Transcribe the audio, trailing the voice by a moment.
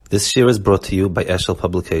This year is brought to you by Eshel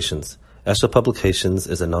Publications. Eshel Publications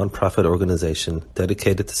is a non-profit organization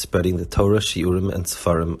dedicated to spreading the Torah, Shiurim, and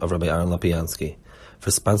Sefarim of Rabbi Aaron Lopiansky. For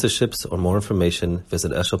sponsorships or more information,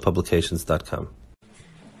 visit eshelpublications.com.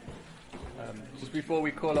 Just before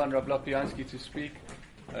we call on Rabbi Lopiansky to speak,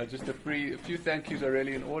 just a few thank yous are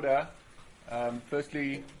really in order.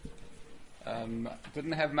 Firstly,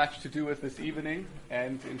 didn't have much to do with this evening,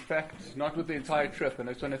 and in fact, not with the entire trip. And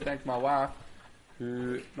I just want to thank my wife,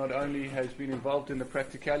 who not only has been involved in the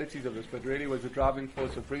practicalities of this, but really was the driving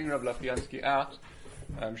force of bringing Rabbi Lopiansky out.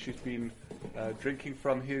 She's been drinking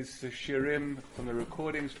from his shirim, from the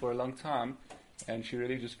recordings, for a long time, and she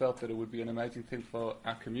really just felt that it would be an amazing thing for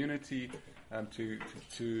our community to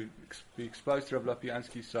be exposed to Rabbi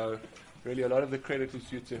Lopiansky. So really a lot of the credit is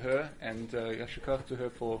due to her, and yashikach to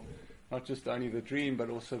her for not just only the dream,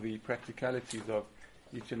 but also the practicalities of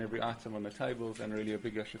each and every item on the tables, and really a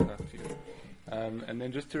big yashikach to you. And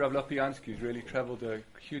then just to Rabbi Lopiansky, who's really traveled a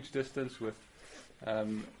huge distance with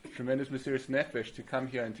tremendous Mesiras Nefesh to come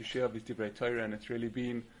here and to share this Divrei Torah, and it's really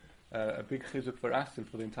been a big chizuk for us and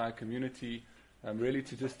for the entire community, really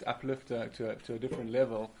to just uplift to a different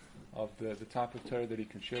level of the type of Torah that he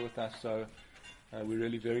can share with us. So we're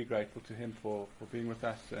really very grateful to him for being with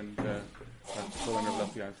us, and call on Rabbi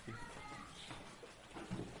Lopiansky.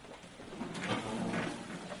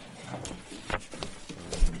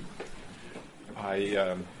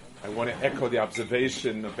 I want to echo the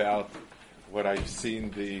observation about what I've seen,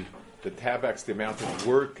 the tabaks, the amount of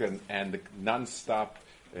work and the non-stop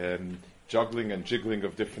juggling and jiggling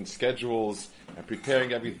of different schedules and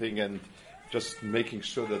preparing everything and just making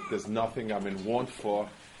sure that there's nothing I'm in want for.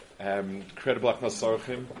 Credible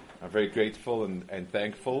Achnasorchim. I'm very grateful and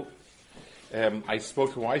thankful. I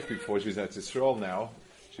spoke to my wife before. She's at Israel now.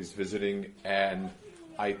 She's visiting, and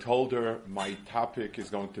I told her my topic is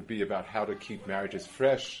going to be about how to keep marriages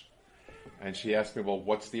fresh. And she asked me, well,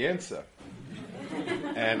 what's the answer?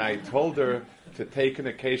 And I told her to take an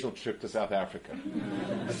occasional trip to South Africa.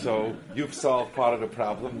 So you've solved part of the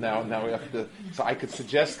problem. Now we have to. So I could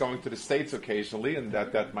suggest going to the States occasionally, and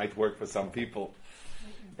that might work for some people.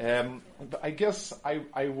 But I guess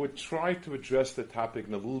I would try to address the topic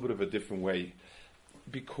in a little bit of a different way,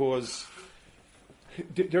 because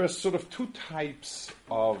there are sort of two types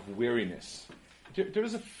of weariness. There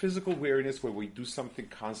is a physical weariness where we do something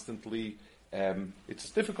constantly. It's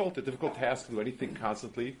a difficult task to do anything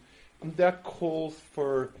constantly. And that calls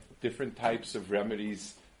for different types of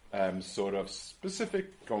remedies, sort of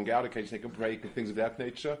specific, going out, occasionally take a break, and things of that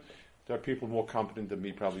nature. There are people more competent than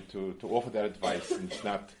me probably to offer that advice, and it's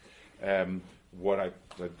not what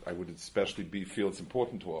I would especially feel it's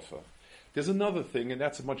important to offer. There's another thing, and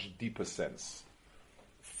that's a much deeper sense.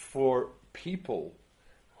 For people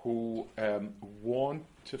who want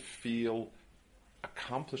to feel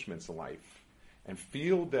accomplishments in life and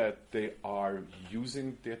feel that they are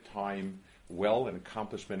using their time well and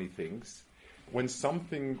accomplish many things, when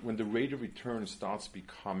the rate of return starts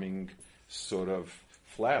becoming sort of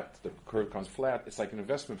flat, the curve comes flat, it's like an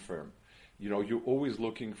investment firm. You're always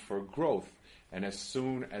looking for growth, and as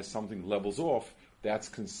soon as something levels off, that's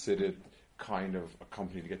considered kind of a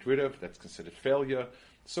company to get rid of, that's considered failure.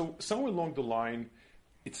 So somewhere along the line,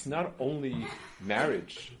 it's not only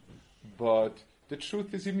marriage, but the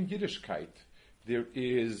truth is even Yiddishkeit. There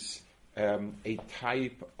is a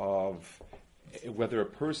type of, whether a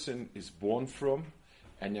person is born from,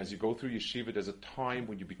 and as you go through yeshiva, there's a time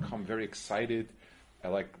when you become very excited,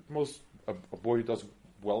 like a boy who does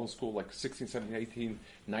well in school, like 16, 17, 18,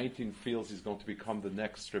 19, feels he's going to become the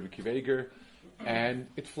next Rebbe Akiva Eiger, and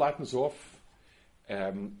it flattens off.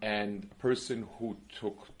 And a person who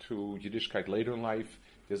took to Yiddishkeit later in life,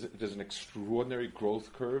 there's an extraordinary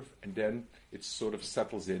growth curve, and then it sort of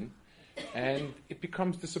settles in. And it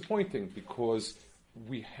becomes disappointing because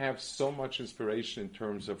we have so much inspiration in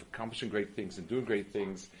terms of accomplishing great things and doing great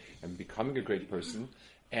things and becoming a great person.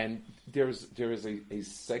 And there is a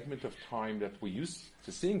segment of time that we used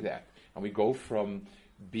to seeing that. And we go from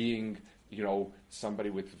being, somebody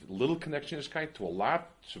with little connection to Yiddishkeit to a lot,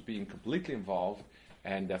 to being completely involved.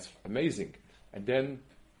 And that's amazing. And then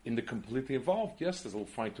in the completely involved, yes, there's a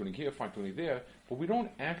little fine-tuning here, fine-tuning there, but we don't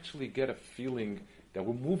actually get a feeling that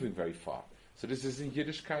we're moving very far. So this is in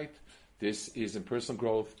Yiddishkeit, this is in personal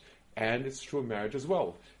growth, and it's true in marriage as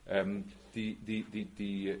well.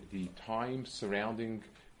 The time surrounding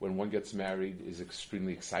when one gets married is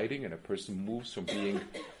extremely exciting, and a person moves from being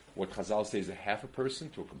what Chazal says a half a person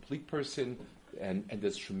to a complete person, and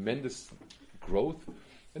there's tremendous growth.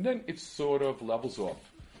 And then it sort of levels off.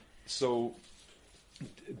 So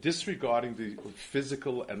disregarding the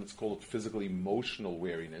physical, and let's call it physical emotional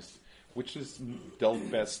weariness, which is dealt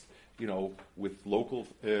best, with local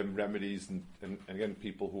remedies and again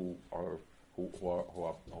people who are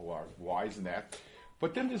wise in that.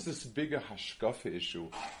 But then there's this bigger hashkafa issue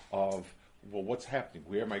of, well, what's happening?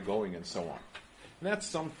 Where am I going? And so on. And that's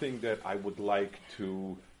something that I would like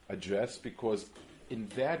to address, because in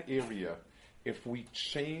that area, if we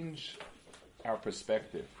change our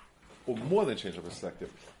perspective, or more than change our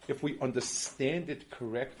perspective, if we understand it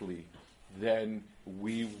correctly, then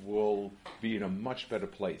we will be in a much better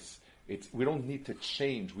place. We don't need to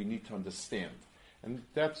change, we need to understand. And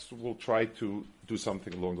we'll try to do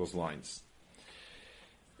something along those lines.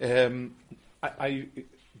 I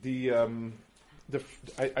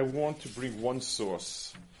want to bring one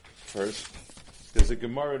source first. There's a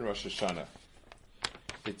Gemara in Rosh Hashanah.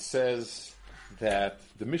 It says that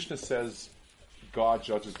the Mishnah says God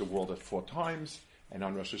judges the world at 4 times, and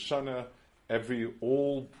on Rosh Hashanah,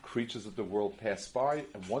 all creatures of the world pass by,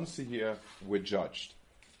 and once a year we're judged.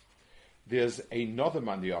 There's another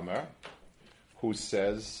Man Yomer who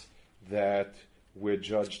says that we're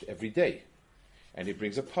judged every day. And he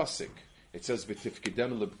brings a pasuk. It says,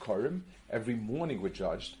 "V'tifkidenu lebkorim." Every morning we're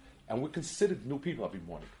judged, and we're considered new people every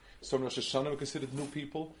morning. So in Rosh Hashanah we're considered new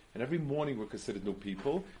people, and every morning we're considered new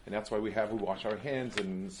people, and that's why we wash our hands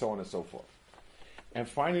and so on and so forth. And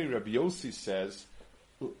finally, Rabbi Yossi says,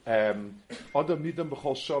 "Adam midam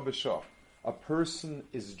b'chol shah b'shah." A person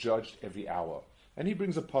is judged every hour, and he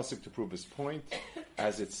brings a pasuk to prove his point,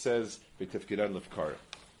 as it says, "V'tifkidenu lebkorim."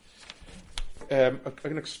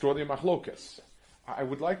 An extraordinary machlokas. I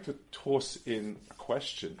would like to toss in a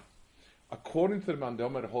question. According to the Man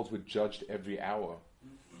Yomer that holds we're judged every hour,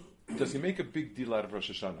 does he make a big deal out of Rosh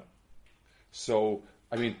Hashanah? So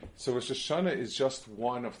Rosh Hashanah is just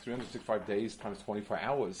one of 365 days times 24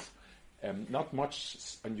 hours. Not much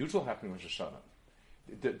unusual happening in Rosh Hashanah.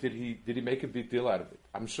 Did he make a big deal out of it?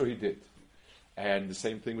 I'm sure he did. And the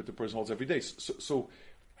same thing with the person who holds every day. So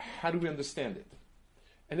how do we understand it?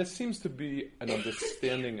 And there seems to be an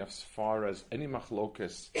understanding as far as any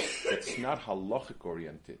machlokas that's not halachic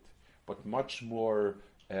oriented, but much more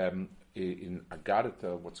in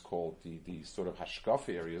Agadata, what's called the sort of hashkaf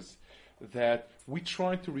areas, that we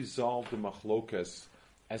try to resolve the machlokas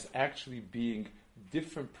as actually being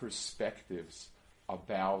different perspectives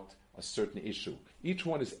about a certain issue. Each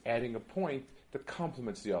one is adding a point that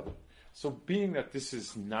complements the other. So being that this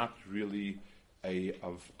is not really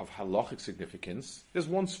of halachic significance, there's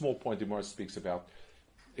one small point the Gemara speaks about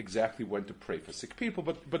exactly when to pray for sick people,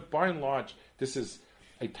 but by and large, this is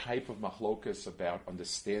a type of machlokas about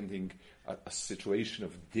understanding a situation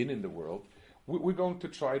of din in the world. We're going to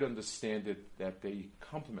try to understand it that they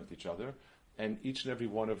complement each other, and each and every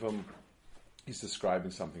one of them is describing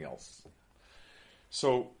something else.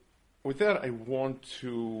 So with that, I want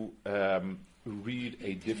to read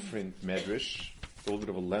a different medrash, a little bit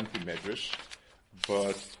of a lengthy medrash,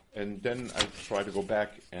 and then I'll try to go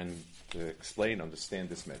back and understand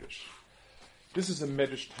this medrash. This is a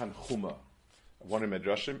medrash Tanchuma, one of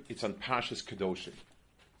medrashim. It's on Parshas Kedoshim,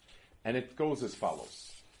 and it goes as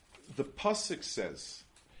follows. The pasuk says,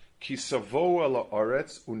 "Ki savo ala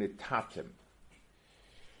aretz unitatem."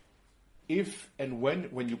 If and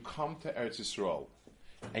when you come to Eretz Yisrael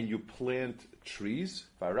and you plant trees,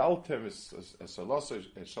 varaltem is salasa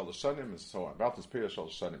shalashanim, and so on. Varaltem is period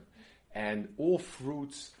shalashanim. And all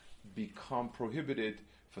fruits become prohibited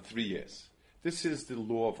for 3 years. This is the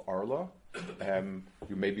law of Arla.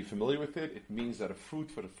 You may be familiar with it. It means that a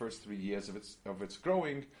fruit for the first 3 years of its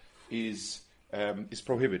growing is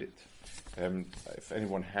prohibited. If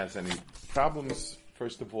anyone has any problems,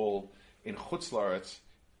 first of all, in Chutz La'aretz,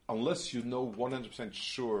 unless you know 100%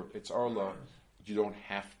 sure it's Arla, you don't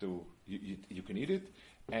have to. You can eat it.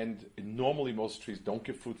 And normally most trees don't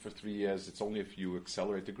give fruit for 3 years. It's only if you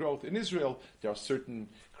accelerate the growth. In Israel, there are certain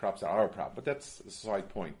crops that are a problem, but that's a side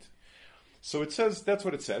point. So it says, that's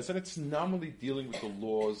what it says, and it's nominally dealing with the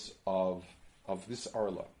laws of this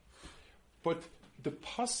Arla. But the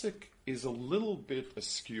pasuk is a little bit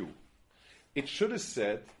askew. It should have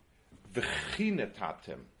said,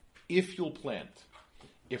 v'chinetatem, if you'll plant,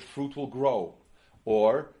 if fruit will grow,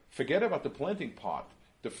 or forget about the planting part.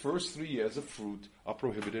 The first 3 years of fruit are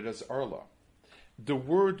prohibited as arla. The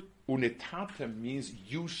word unitatem means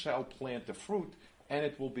you shall plant the fruit, and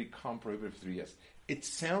it will become prohibited for 3 years. It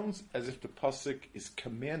sounds as if the pasuk is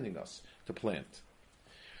commanding us to plant.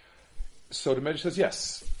 So the Medrash says,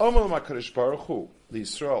 yes. Omer l'makadosh baruch hu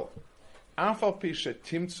l'Yisrael, af al pi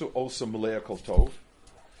shetimtzu osa melei kol tov.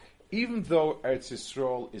 Even though Eretz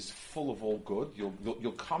Yisrael is full of all good,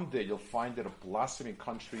 you'll come there, you'll find it a blossoming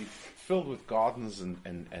country filled with gardens and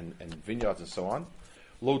vineyards and so on.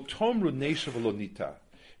 Lo tomru nesha v'lo nita.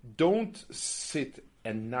 don't sit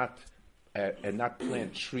and not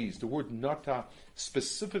plant trees. The word nata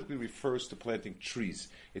specifically refers to planting trees.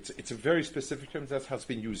 It's a very specific term. That's how it's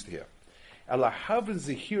been used here. Alahaven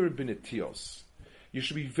zehir binetios. You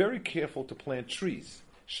should be very careful to plant trees.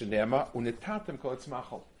 Shenema unetatem kol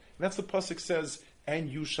etzmachol. And that's the pasuk says, and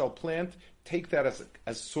you shall plant. Take that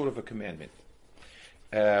as sort of a commandment.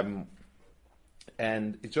 And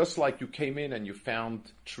it's just like you came in and you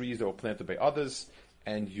found trees that were planted by others,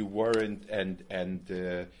 and you weren't,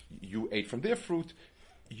 and you ate from their fruit,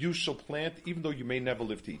 you shall plant, even though you may never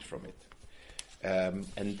live to eat from it.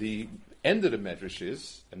 And the end of the medrash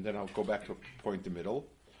is, and then I'll go back to a point in the middle.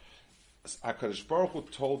 HaKadosh Baruch Hu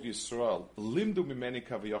told Yisrael, "Limdu mimeni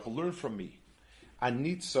kaviyach, learn from me.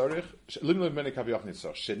 Ani tzarich, limdu mimeni kaviyach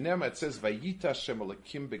nitzarich." Shenema, it says, "Vayita Hashem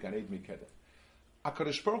Elokim began Eden mikeder."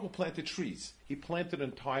 HaKadosh Baruch Hu planted trees. He planted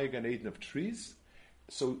an entire Gan Eden of trees.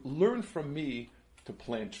 So learn from me to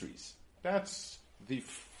plant trees. That's the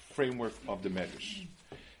framework of the Medrash.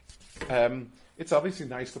 It's obviously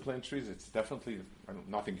nice to plant trees. It's definitely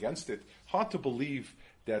nothing against it. Hard to believe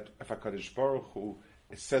that if HaKadosh Baruch Hu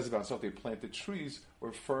it says about something they planted trees, we're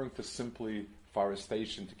referring to simply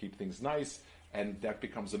forestation to keep things nice, and that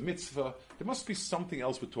becomes a mitzvah. There must be something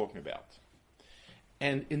else we're talking about.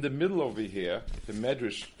 And in the middle over here, the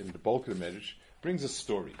Medrash, in the bulk of the Medrash, brings a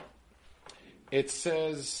story. It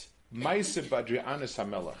says, Maise Badrianis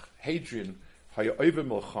HaMelech, Hadrian, Haya'oive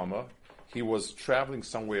Milchama, he was traveling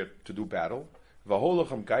somewhere to do battle.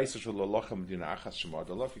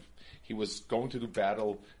 He was going to do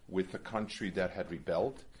battle with a country that had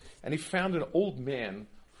rebelled, and he found an old man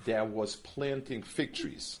that was planting fig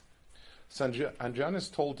trees. So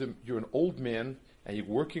Andrianus told him, "You're an old man, and you're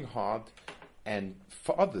working hard, and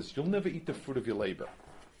for others, you'll never eat the fruit of your labor."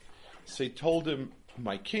 So he told him,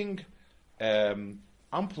 "My king,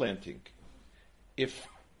 I'm planting. If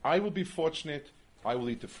I will be fortunate, I will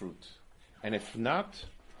eat the fruit. And if not,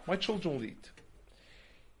 my children will eat."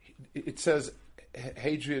 It says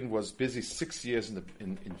Hadrian was busy 6 years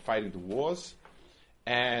in fighting the wars,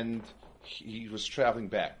 and he was traveling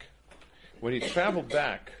back. When he traveled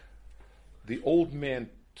back, the old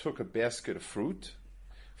man took a basket of fruit,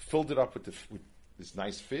 filled it up with these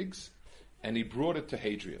nice figs, and he brought it to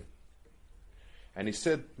Hadrian. And he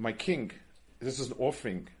said, "My king, this is an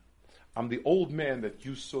offering. I'm the old man that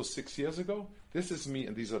you saw 6 years ago. This is me,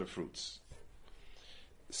 and these are the fruits."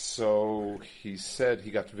 So he said he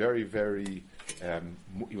got very, very.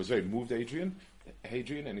 He was very moved, Hadrian,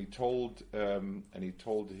 and he told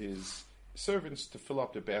his servants to fill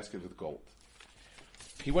up the basket with gold.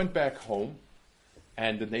 He went back home,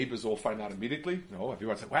 and the neighbors all find out immediately. No,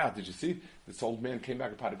 everyone said, "Wow, did you see this old man came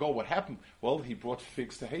back with a pot of gold? What happened?" Well, he brought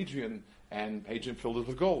figs to Hadrian, and Hadrian filled it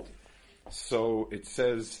with gold. So it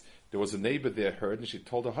says there was a neighbor there heard, and she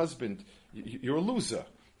told her husband, "You're a loser.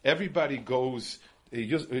 Everybody goes.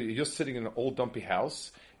 You're sitting in an old dumpy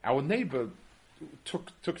house. Our neighbor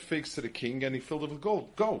took figs to the king, and he filled it with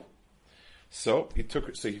gold. Go." So he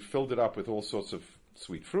filled it up with all sorts of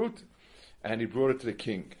sweet fruit, and he brought it to the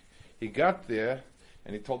king. He got there,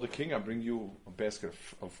 and he told the king, "I'll bring you a basket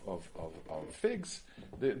of figs."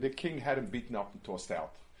 The king had him beaten up and tossed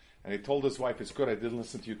out. And he told his wife, "It's good I didn't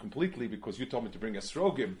listen to you completely because you told me to bring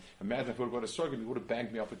esrogim. Imagine if we would have got esrogim, you would have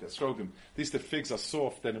banged me up with esrogim. At least the figs are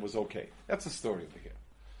soft, then it was okay." That's the story over here.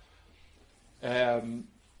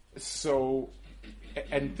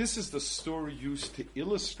 And this is the story used to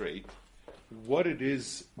illustrate what it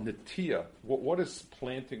is natia, what is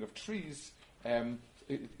planting of trees, the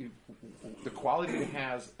quality it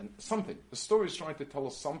has, and something. The story is trying to tell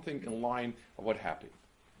us something in line of what happened.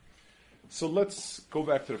 So let's go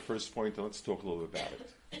back to the first point and let's talk a little bit about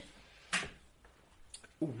it.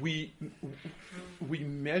 We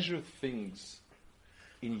measure things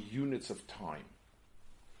in units of time.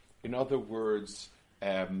 In other words,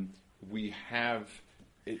 we have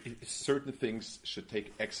certain things should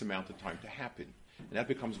take X amount of time to happen, and that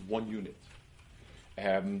becomes 1 unit.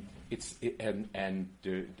 And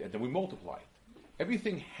then we multiply it.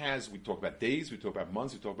 Everything has. We talk about days, we talk about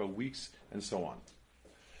months, we talk about weeks, and so on.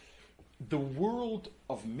 The world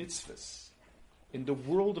of mitzvahs, in the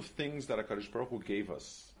world of things that HaKadosh Baruch Hu gave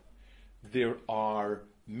us, there are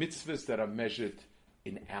mitzvahs that are measured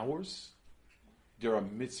in hours, there are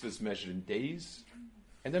mitzvahs measured in days,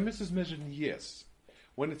 and there are mitzvahs measured in years.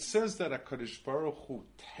 When it says that HaKadosh Baruch Hu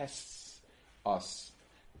tests us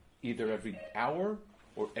either every hour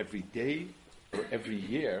or every day or every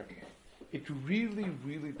year, it really,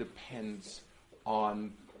 really depends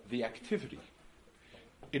on the activity.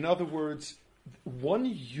 In other words, 1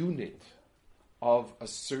 unit of a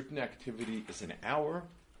certain activity is an hour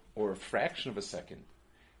or a fraction of a second.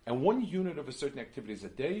 And one unit of a certain activity is a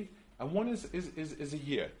day, and one is a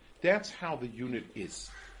year. That's how the unit is.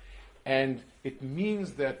 And it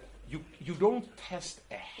means that you don't test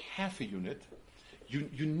a half a unit,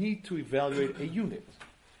 you need to evaluate a unit.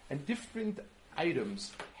 And different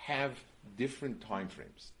items have different time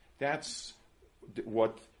frames. That's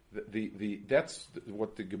what that's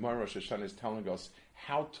what the Gemara Rosh Hashanah is telling us,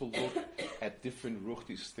 how to look at different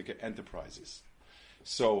ruchnistic enterprises.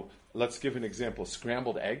 So let's give an example.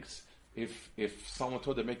 Scrambled eggs. If someone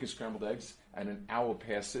told they're making scrambled eggs and an hour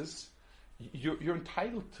passes, you're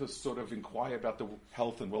entitled to sort of inquire about the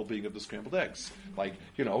health and well-being of the scrambled eggs. Like,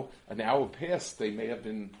 an hour passed, they may have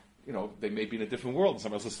been, they may be in a different world in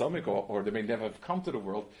someone else's stomach, or they may never have come to the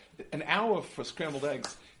world. An hour for scrambled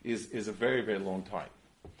eggs is a very, very long time.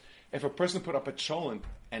 If a person put up a cholent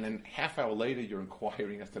and then half hour later you're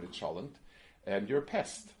inquiring as to the cholent, and you're a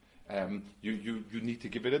pest, you need to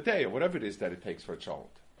give it a day or whatever it is that it takes for a cholent.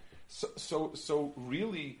 So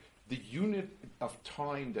really, the unit of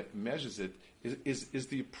time that measures it is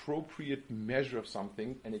the appropriate measure of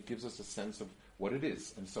something, and it gives us a sense of what it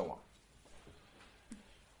is, and so on.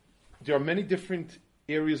 There are many different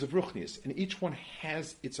areas of ruchnius, and each one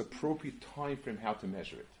has its appropriate time frame how to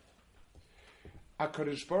measure it.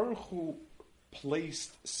 HaKadosh Baruch Hu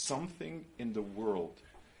placed something in the world,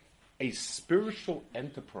 a spiritual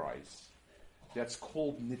enterprise, that's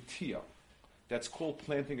called nitiyah, that's called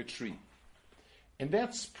planting a tree. And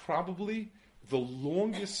that's probably the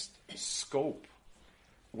longest scope.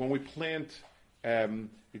 When we plant,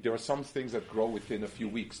 there are some things that grow within a few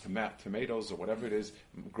weeks. Tomatoes or whatever it is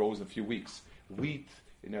grows in a few weeks. Wheat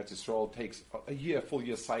in Eretz Yisrael takes a full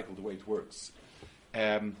year cycle the way it works.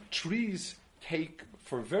 Trees take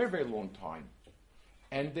for a very, very long time,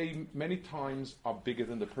 and they many times are bigger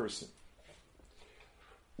than the person.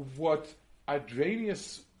 What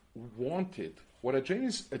Adrenius wanted, what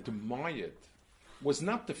Adrenius admired, was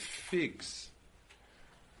not the figs,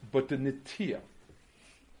 but the nitiyah.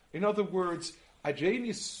 In other words,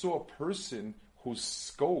 Adrenius saw a person whose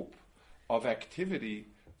scope of activity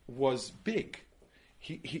was big.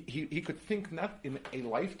 He could think not in a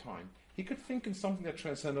lifetime, he could think in something that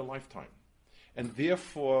transcended a lifetime. And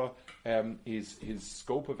therefore, his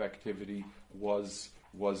scope of activity was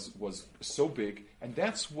so big, and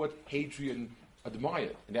that's what Hadrian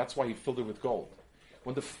admired, and that's why he filled it with gold.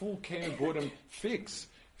 When the fool came and brought him figs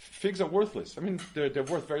are worthless. I mean, they're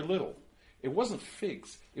worth very little. It wasn't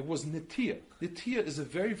figs, it was nitiyah. Nitiyah is a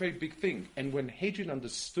very, very big thing. And when Hadrian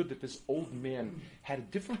understood that this old man had a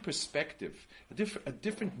different perspective, a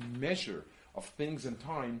different measure of things and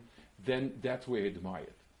time, then that's where he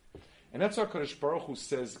admired. And that's why HaKadosh Baruch Hu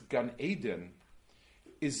says Gan Eden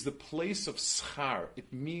is the place of schar.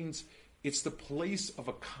 It means it's the place of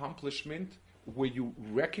accomplishment where you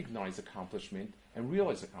recognize accomplishment and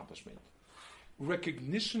realize accomplishment.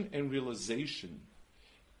 Recognition and realization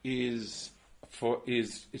is a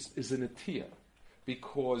nitiyah,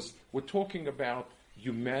 because we're talking about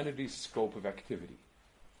humanity's scope of activity.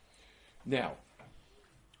 Now,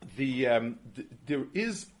 there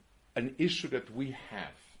is an issue that we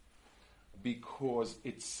have, because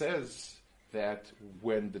it says that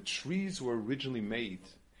when the trees were originally made,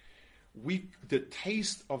 the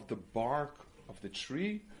taste of the bark of the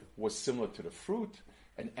tree was similar to the fruit,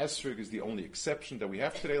 and esrog is the only exception that we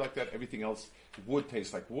have today like that. Everything else, wood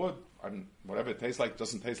tastes like wood, and whatever it tastes like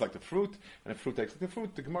doesn't taste like the fruit, and if fruit tastes like the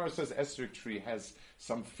fruit. The Gemara says esrog tree has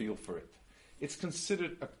some feel for it. It's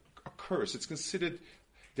considered a curse. It's considered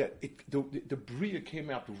that the bria came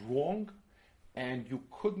out wrong, and you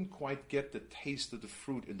couldn't quite get the taste of the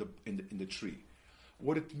fruit in the tree.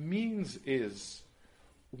 What it means is,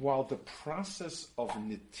 while the process of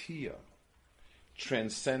nitiyah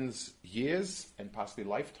transcends years and possibly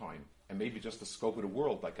lifetime, and maybe just the scope of the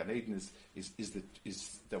world, like Gan Eden is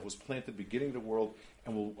that was planted at the beginning of the world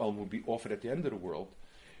and will be offered at the end of the world,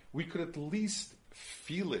 we could at least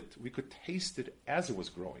feel it, we could taste it as it was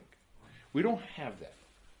growing. We don't have that.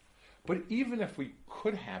 But even if we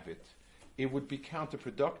could have it, it would be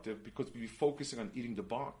counterproductive, because we'd be focusing on eating the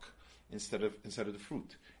bark instead of the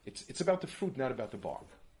fruit. It's about the fruit, not about the bark.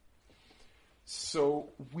 So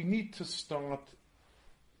we need to start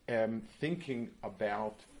thinking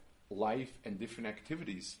about life and different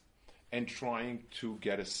activities, and trying to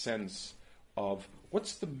get a sense of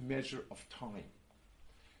what's the measure of time.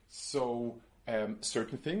 So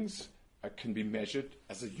certain things can be measured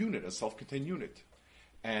as a unit, a self-contained unit.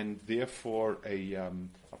 And therefore, a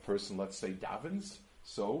person, let's say, davens.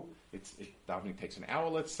 So davening takes an hour,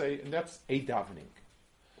 let's say, and that's a davening.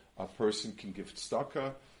 A person can give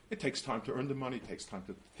tzedakah. It takes time to earn the money. It takes time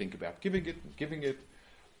to think about giving it.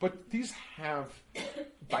 But these have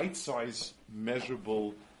bite-sized,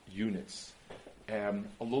 measurable units. A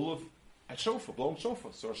lulav and shofar, blowing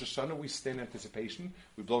shofar. So Rosh Hashanah, we stay in anticipation.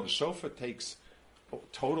 We blow the shofar. It takes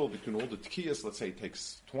total between all the tkiyas, let's say it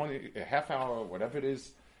takes a half hour, whatever it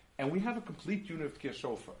is, and we have a complete unit of tkiyah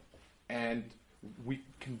shofar. And we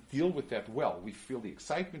can deal with that well. We feel the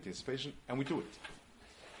excitement, the anticipation, and we do it.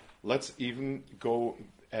 Let's even go,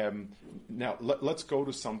 now let's go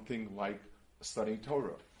to something like studying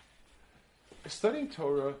Torah. Studying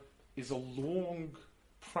Torah is a long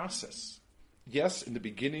process. Yes, in the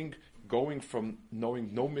beginning, going from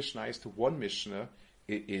knowing no Mishnayos to one Mishnah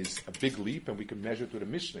is a big leap, and we can measure it with a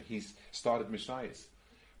Mishnah. He's started Mishnayos.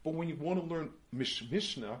 But when you want to learn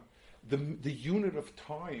Mishnah, the unit of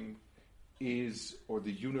time is, or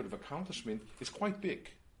the unit of accomplishment, is quite big.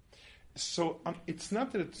 So it's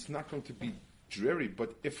not that it's not going to be dreary,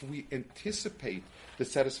 but if we anticipate the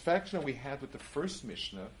satisfaction that we had with the first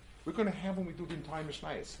Mishnah, we're going to have when we do the entire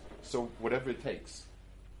Mishnayos. So whatever it takes.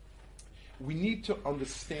 We need to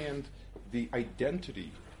understand the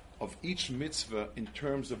identity of each mitzvah in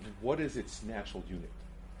terms of what is its natural unit.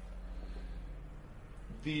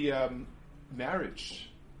 The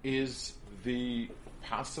marriage is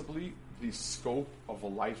possibly the scope of a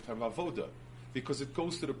lifetime of avoda, because it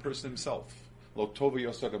goes to the person himself. Lo tova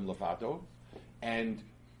yosagam levado, and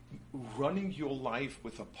running your life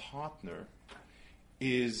with a partner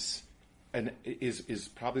is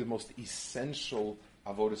probably the most essential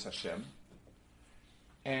avodas Hashem,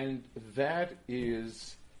 and that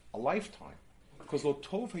is a lifetime. Because lo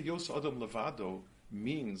tova yosagam levado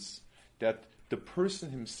means that the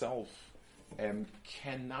person himself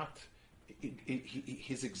cannot.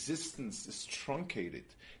 His existence is truncated.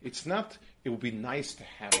 It's not, it would be nice to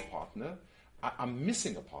have a partner. I'm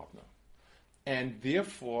missing a partner. And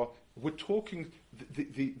therefore, we're talking,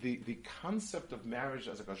 the concept of marriage,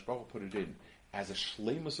 as Akash Baruch put it in, as a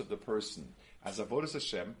shleimus of the person, as avodas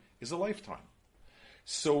Hashem, is a lifetime.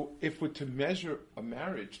 So if we're to measure a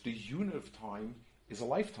marriage, the unit of time is a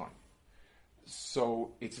lifetime.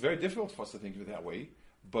 So it's very difficult for us to think of it that way,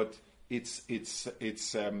 but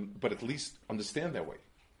but at least understand that way.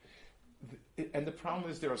 And the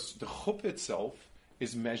problem is the chuppah itself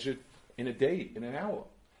is measured in a day, in an hour.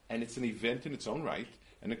 And it's an event in its own right,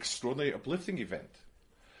 an extraordinary uplifting event.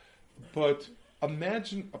 But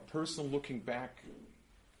imagine a person looking back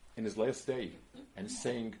in his last day and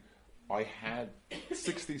saying, I had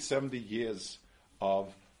 60, 70 years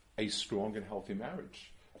of a strong and healthy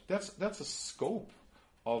marriage. That's a scope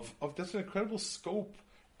that's an incredible scope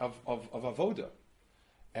of avoda,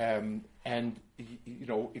 and you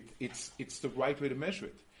know it's the right way to measure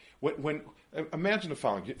it. When imagine the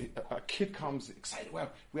following: a kid comes excited.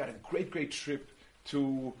 Well, we had a great trip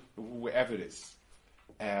to wherever it is,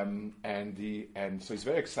 and so he's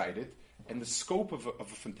very excited. And the scope of a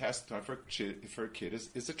fantastic time for a kid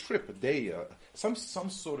is a trip, a day, some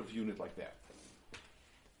sort of unit like that.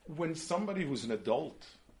 When somebody who's an adult,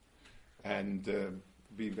 and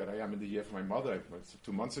being that I am in the year for my mother,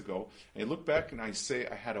 2 months ago, and I look back and I say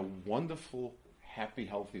I had a wonderful, happy,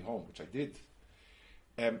 healthy home, which I did.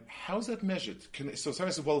 How's that measured? So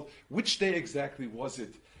somebody said, well, which day exactly was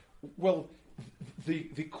it? Well, the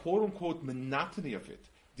quote-unquote monotony of it,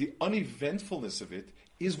 the uneventfulness of it,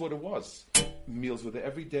 is what it was. Meals were there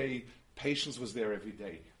every day. Patience was there every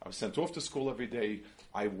day. I was sent off to school every day.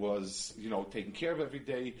 I was, taken care of every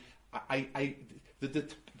day.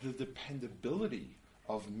 The dependability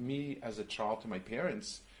of me as a child to my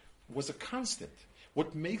parents was a constant.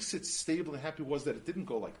 What makes it stable and happy was that it didn't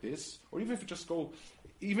go like this, or even if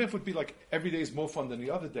it would be like every day is more fun than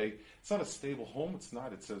the other day. It's not a stable home. It's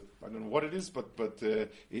not. I don't know what it is, but there's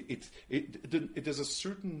a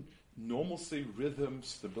certain normalcy, rhythm,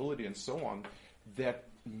 stability, and so on that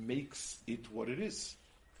makes it what it is.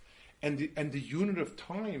 And the unit of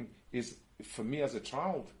time is, for me as a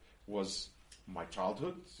child, was my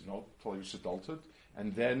childhood, till I reached adulthood,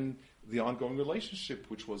 and then the ongoing relationship,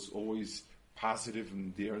 which was always positive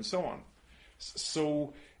and dear, and so on.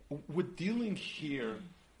 So we're dealing here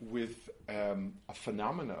with a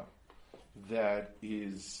phenomena that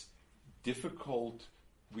is difficult.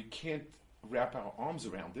 We can't wrap our arms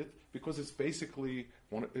around it because it's basically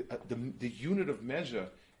the unit of measure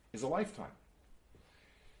is a lifetime.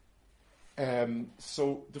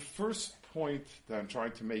 So the first point that I'm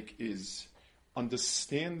trying to make is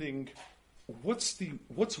understanding what's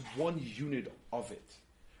one unit of it.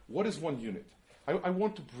 What is one unit? I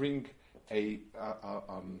want to bring a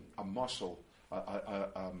mashal,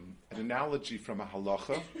 an analogy from a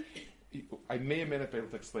halacha. I may or may not be able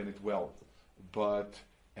to explain it well, but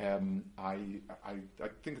I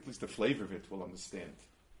think at least the flavor of it will understand.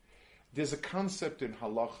 there's a concept in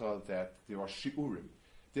halacha that there are shiurim.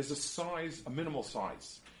 There's a size, a minimal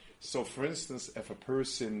size. So, for instance, if a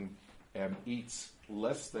person eats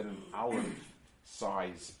less than an olive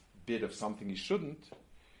size bit of something he shouldn't,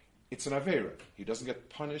 it's an avera. He doesn't get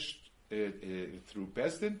punished through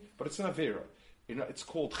Bezdin, but it's an avera. It's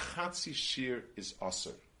called chatzi shir is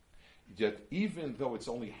aser. That even though it's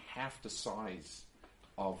only half the size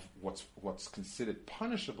of what's considered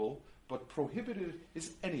punishable, but prohibited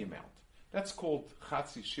is any amount. That's called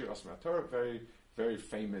chatzi shir aser Torah, very, very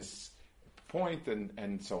famous point,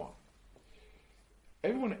 and so on.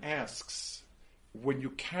 Everyone asks, when you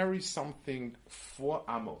carry something 4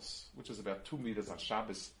 amos, which is about 2 meters on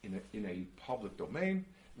Shabbos in a public domain,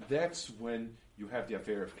 that's when you have the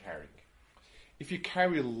affair of carrying. If you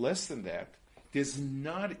carry less than that, there's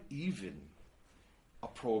not even a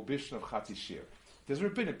prohibition of chatzi shir. There's a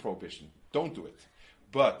rabbinic prohibition. Don't do it.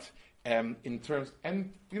 But in terms,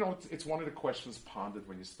 and it's one of the questions pondered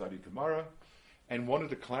when you study Gemara, and one of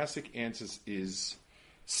the classic answers is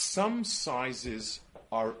some sizes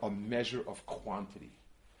are a measure of quantity.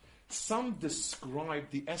 Some describe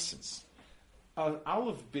the essence. An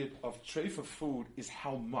olive bit of treifa food is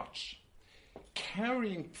how much.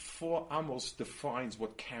 Carrying 4 amos defines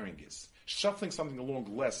what carrying is. Shuffling something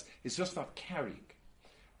along less is just not carrying.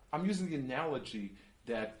 I'm using the analogy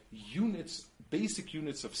that units, basic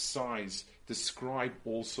units of size, describe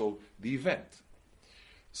also the event.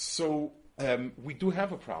 So we do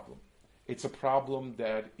have a problem. It's a problem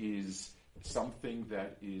that is something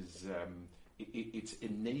that is it's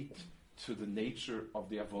innate to the nature of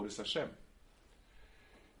the avodas Hashem.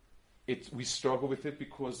 We struggle with it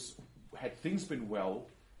because had things been well,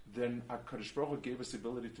 then HaKadosh Baruch Hu gave us the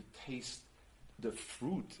ability to taste the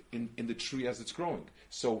fruit in the tree as it's growing.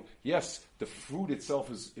 So yes, the fruit itself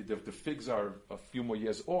is the figs are a few more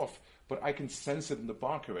years off, but I can sense it in the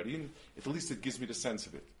bark already, and at least it gives me the sense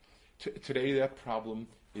of it. Today, that problem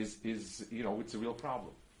is it's a real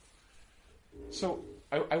problem. So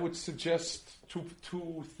I would suggest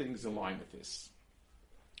two things in line with this.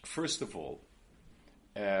 First of all,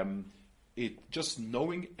 it just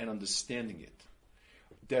knowing and understanding it,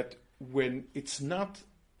 that when it's not,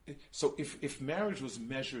 so if marriage was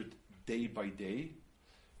measured day by day,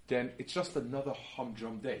 then it's just another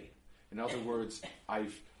humdrum day. In other words,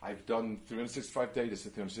 I've done 365 days, this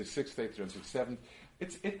is 366 day, 367.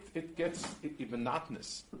 It gets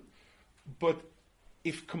monotonous. But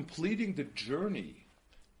if completing the journey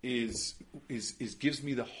is gives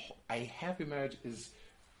me I have a marriage is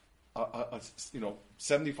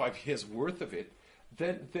 75 years worth of it,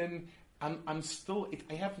 then I'm still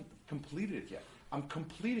I haven't completed it yet. I'm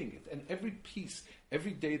completing it, and every piece,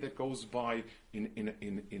 every day that goes by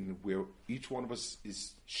in where each one of us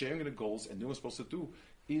is sharing the goals and doing what we're supposed to do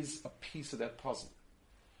is a piece of that puzzle.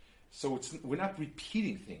 So we're not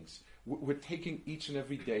repeating things. We're taking each and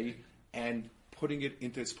every day and putting it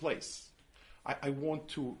into its place. I want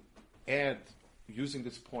to add, using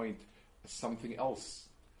this point, something else.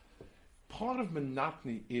 Part of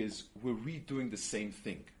monotony is we're redoing the same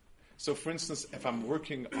thing. So, for instance, if I'm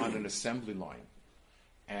working on an assembly line,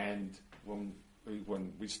 and when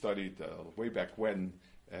we studied way back when,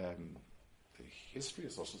 the history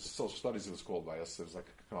of social studies, it was called by us, it was like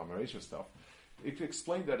commemoration stuff, it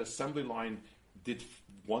explained that assembly line did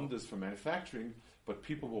wonders for manufacturing, but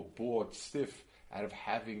people were bored stiff out of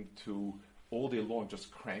having to all day long just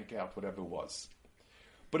crank out whatever it was.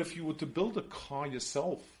 But if you were to build a car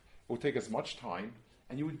yourself, it would take as much time,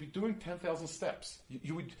 and you would be doing 10,000 steps.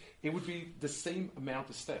 It would be the same amount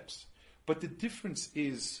of steps. But the difference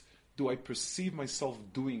is, do I perceive myself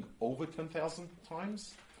doing over 10,000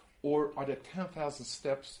 times, or are there 10,000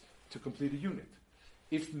 steps to complete a unit?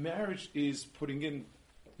 If marriage is putting in,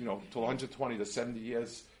 to 120 to 70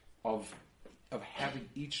 years of having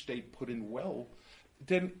each day put in well,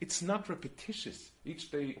 then it's not repetitious.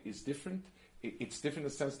 Each day is different. It's different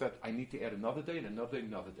in the sense that I need to add another day and another day and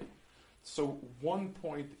another day. So one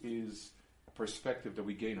point is perspective that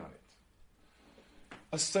we gain on it.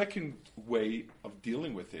 A second way of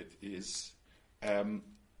dealing with it is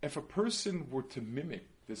if a person were to mimic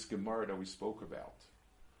this Gemara that we spoke about,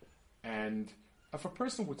 and if a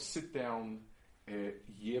person would sit down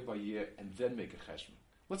year by year and then make a cheshbon.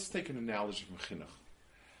 Let's take an analogy from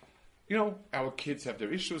chinuch. Our kids have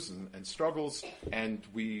their issues and struggles, and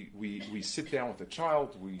we sit down with the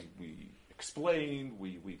child, we explain,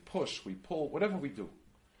 we push, we pull, whatever we do.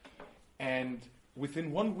 And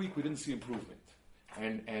within 1 week, we didn't see improvement.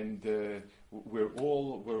 And we're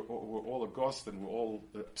all aghast and we're all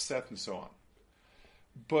upset and so on.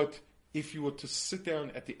 But if you were to sit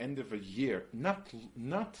down at the end of a year,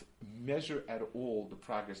 not measure at all the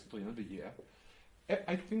progress until the end of the year,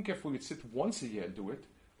 I think if we would sit once a year and do it,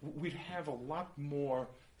 we'd have a lot more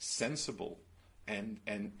sensible and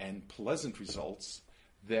pleasant results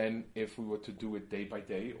than if we were to do it day by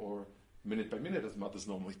day or minute by minute, as mothers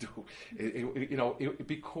normally do.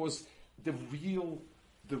 Because the real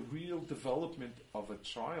development of a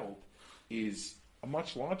child is a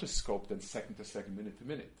much larger scope than second to second, minute to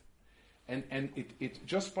minute. And it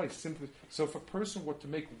just by simply, so if a person were to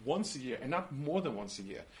make once a year, and not more than once a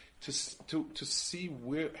year, to see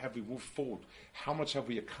where have we moved forward, how much have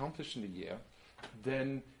we accomplished in a year,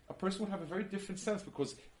 then a person would have a very different sense,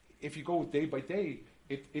 because if you go day by day,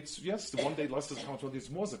 it's yes, the one day less is accomplished, 1 day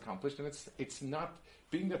more is accomplished, and it's not,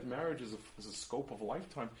 being that marriage is a scope of a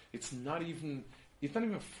lifetime, it's not even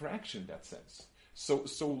a fraction in that sense. So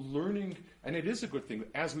learning, and it is a good thing,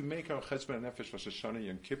 as we make our Cheshbon Nefesh, Rosh Hashanah,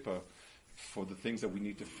 Yom Kippur, for the things that we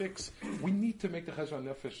need to fix, we need to make the Cheshbon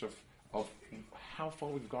Nefesh of how far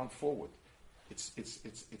we've gone forward.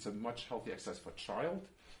 It's a much healthier exercise for a child,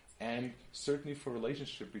 and certainly for a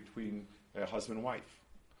relationship between husband and wife.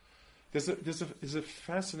 There's a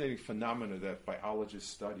fascinating phenomenon that biologists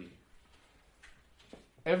study.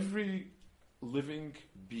 Every living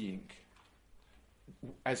being,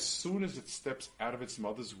 as soon as it steps out of its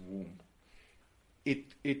mother's womb,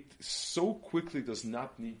 it so quickly does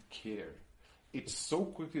not need care. It so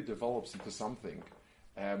quickly develops into something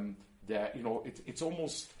that it's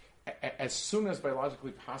almost as soon as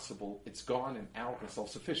biologically possible, it's gone and out and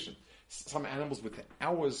self-sufficient. Some animals within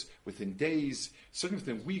hours, within days, certainly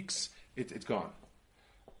within weeks, it's gone.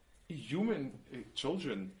 Human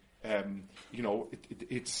children, by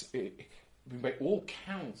all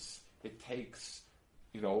counts, it takes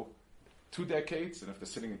 2 decades, and if they're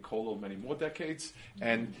sitting in Kollel, many more decades,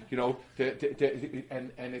 and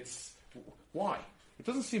and it's why? It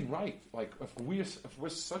doesn't seem right. Like if we're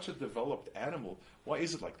such a developed animal, why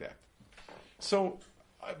is it like that? So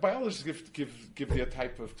biologists give their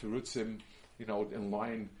type of terutzim, in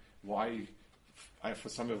line why, for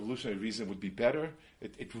some evolutionary reason, would be better.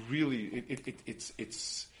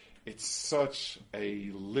 It's such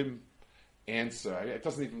a limp answer. It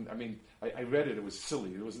doesn't even. I read it. It was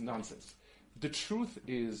silly. It was nonsense. The truth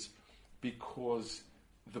is, because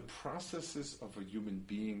the processes of a human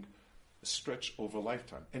being stretch over a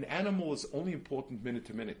lifetime. An animal is only important minute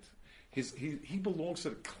to minute. He belongs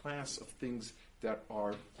to the class of things that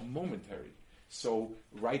are momentary. So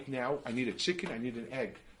right now, I need a chicken, I need an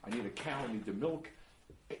egg, I need a cow, I need the milk.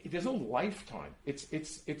 There's no lifetime. It's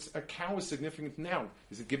a cow is significant now.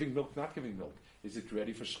 Is it giving milk, not giving milk? Is it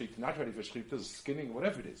ready for shechita, not ready for shechita, skinning,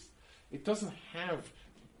 whatever it is. It doesn't have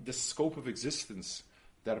the scope of existence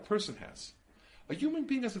that a person has. A human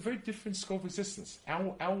being has a very different scope of existence.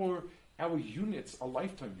 Our units are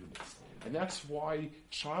lifetime units. And that's why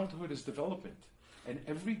childhood is development. And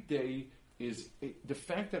every day is, the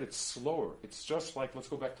fact that it's slower, it's just like, let's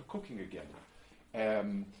go back to cooking again.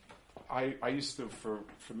 I used to, for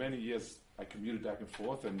many years, I commuted back and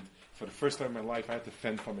forth, and for the first time in my life, I had to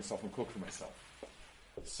fend for myself and cook for myself.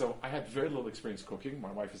 So I had very little experience cooking.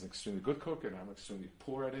 My wife is an extremely good cook, and I'm extremely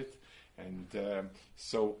poor at it. And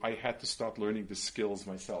so I had to start learning the skills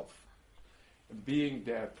myself. Being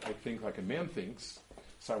that I think like a man thinks,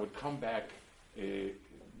 so I would come back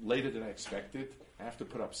later than I expected. I have to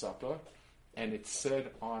put up supper, and it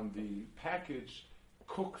said on the package,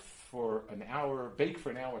 cook for an hour, bake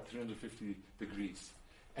for an hour at 350 degrees.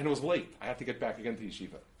 And it was late. I had to get back again to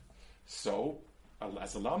yeshiva. So,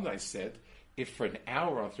 as alumni said, if for an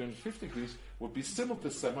hour on 350 degrees would be similar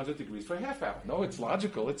to 700 degrees for a half hour. No, it's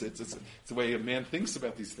logical. It's the way a man thinks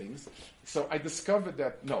about these things. So I discovered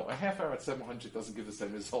that, no, a half hour at 700 doesn't give the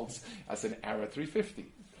same results as an hour at 350.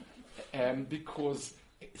 And because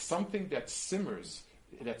something that simmers,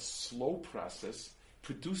 that slow process,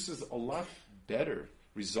 produces a lot better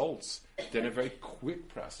results than a very quick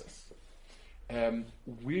process.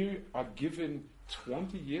 We are given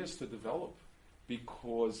 20 years to develop,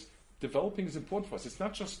 because developing is important for us. It's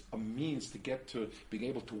not just a means to get to being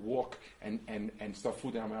able to walk and stuff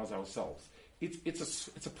food in our mouths ourselves.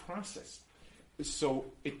 It's a process. So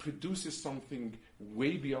it produces something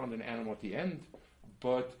way beyond an animal at the end,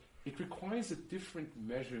 but it requires a different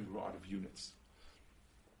measuring rod of units.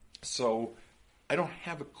 So I don't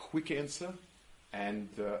have a quick answer and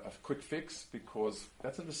a quick fix, because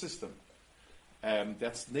that's in the system.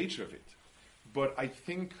 That's the nature of it. But I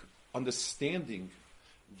think understanding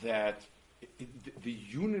that the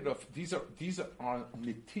unit of these are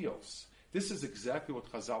nitios. This is exactly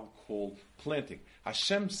what Chazal call planting.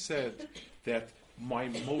 Hashem said that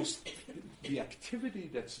the activity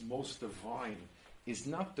that's most divine is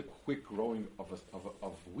not the quick growing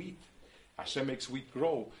of wheat. Hashem makes wheat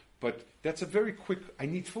grow, but that's a very quick, I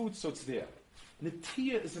need food, so it's there.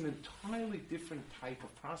 Netiyah is an entirely different type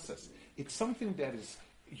of process. It's something that is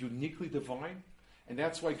uniquely divine, and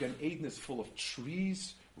that's why Gan Eden is full of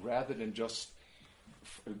trees rather than just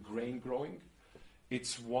grain growing.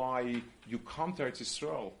 It's why you come to Eretz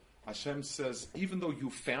Yisrael. Hashem says, even though you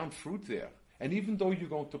found fruit there, and even though you're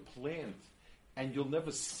going to plant, and you'll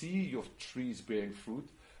never see your trees bearing fruit,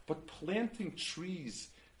 but planting trees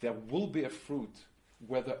that will bear fruit,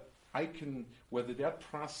 whether that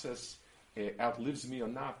process outlives me or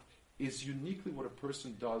not, is uniquely what a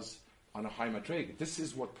person does on a high madrega. This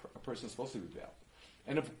is what a person is supposed to be about.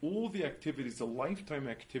 And of all the activities, the lifetime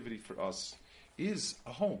activity for us is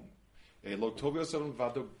a home. Lo Tov Yosef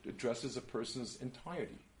Vado addresses a person's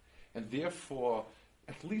entirety. And therefore,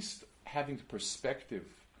 at least having the perspective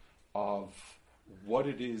of what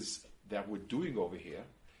it is that we're doing over here,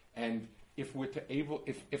 and if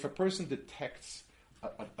a person detects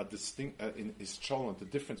a distinct in his cholent, the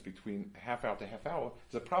difference between half hour to half hour,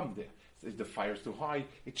 there's a problem there. If the fire's too high,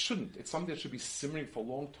 it shouldn't. It's something that should be simmering for a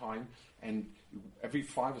long time, and every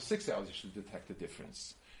 5 or 6 hours you should detect the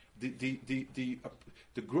difference.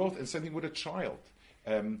 The growth, and same thing with a child.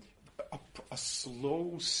 A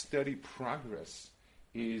slow, steady progress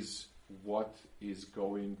is what is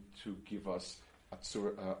going to give us a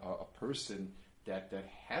person that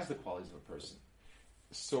has the qualities of a person.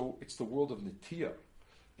 So it's the world of Netiyah.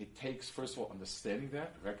 It takes, first of all, understanding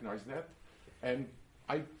that, recognizing that, and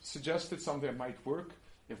I suggested something that might work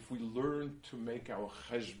if we learn to make our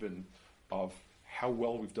cheshbon of how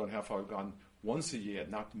well we've done, how far we've gone once a year,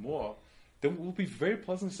 not more, then we'll be very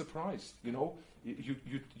pleasantly surprised. You know,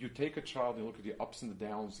 you take a child and look at the ups and the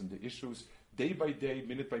downs and the issues, day by day,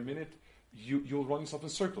 minute by minute, you'll run yourself in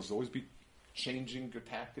circles. There'll always be changing your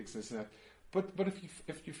tactics and this and that. But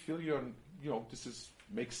if you feel this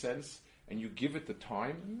makes sense, and you give it the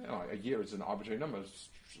time, a year is an arbitrary number,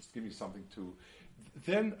 just give me something to,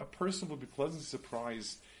 then a person will be pleasantly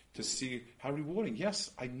surprised to see how rewarding.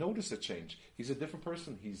 Yes, I notice a change. He's a different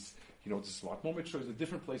person. He's, just a lot more mature. He's in a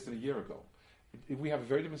different place than a year ago. We have a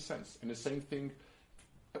very different sense. And the same thing,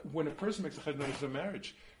 when a person makes a cheshbon of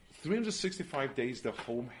marriage, 365 days the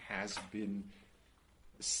home has been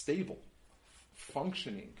stable,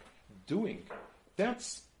 functioning, doing.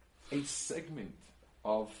 That's a segment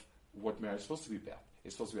of what marriage is supposed to be about.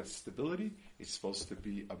 It's supposed to be about stability. It's supposed to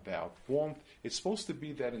be about warmth. It's supposed to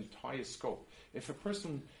be that entire scope. If a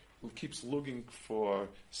person keeps looking for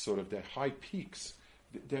sort of the high peaks,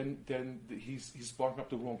 then he's barking up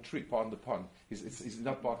the wrong tree. Pardon the pun. He's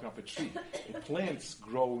not barking up a tree. Plants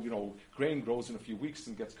grow. Grain grows in a few weeks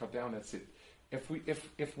and gets cut down. That's it. If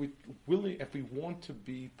we want to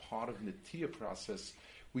be part of the Netiyah process,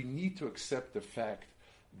 we need to accept the fact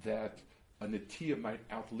that a Netiyah might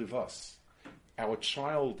outlive us.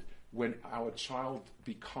 When our child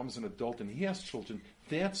becomes an adult and he has children,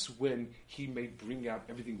 that's when he may bring out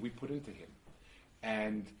everything we put into him.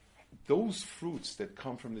 And those fruits that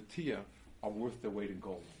come from Netiyah are worth their weight in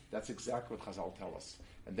gold. That's exactly what Chazal tell us.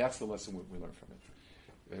 And that's the lesson we learn from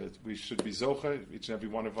it. We should be zocha, each and every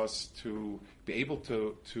one of us, to be able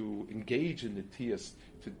to engage in Netiyahs,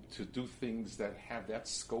 to do things that have that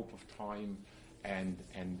scope of time and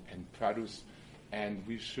produce, and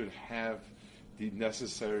we should have the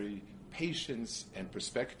necessary patience and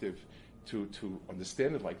perspective to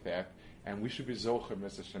understand it like that, and we should be zocher,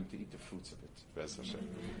 Mr. Hashem, to eat the fruits of it. Mr. Hashem.